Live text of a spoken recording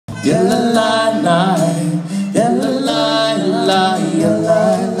yeah la la la, yeah la la la, yeah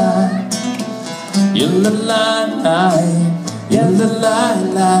la la, yeah la la la, yeah la la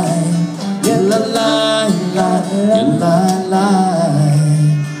la, yeah la la la, yeah la la.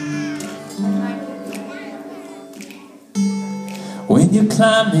 When you're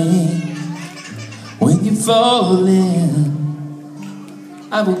climbing, when you're falling,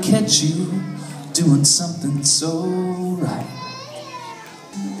 I will catch you doing something so right.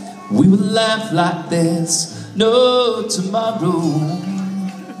 We will laugh like there's no tomorrow.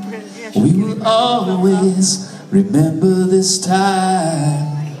 We will always remember this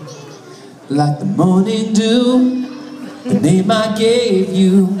time, like the morning dew, the name I gave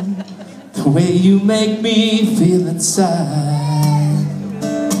you, the way you make me feel inside.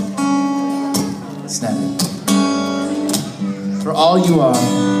 Snap it. For all you are,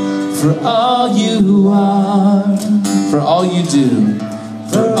 for all you are, for all you do,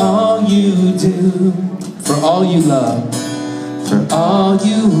 for all you do, for all you love, for all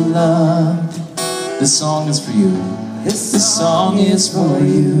you love. This song is for you. This song is for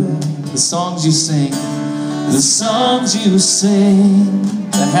you. The songs you sing, the songs you sing,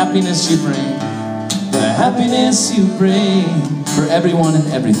 the happiness you bring, the happiness you bring, for everyone and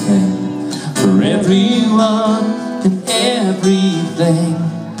everything, for everyone and everything.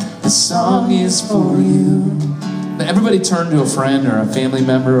 This song is for you. Now everybody turn to a friend or a family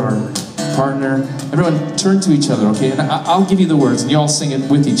member or partner. Everyone turn to each other, okay? And I'll give you the words and you all sing it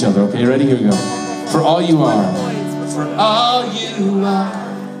with each other, okay? Ready? Here we go. For all you are, for all you are,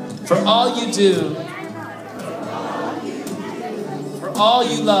 for all you do, for all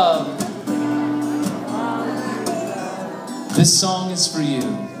you love. This song is for you.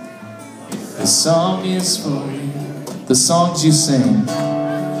 This song is for you. The songs you sing,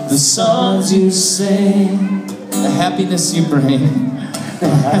 the songs you sing, the happiness you bring, the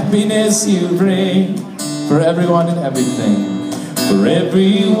happiness you bring, for everyone and everything, for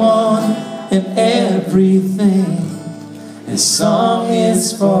everyone and everything. This song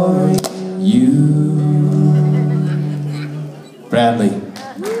is for you. Bradley.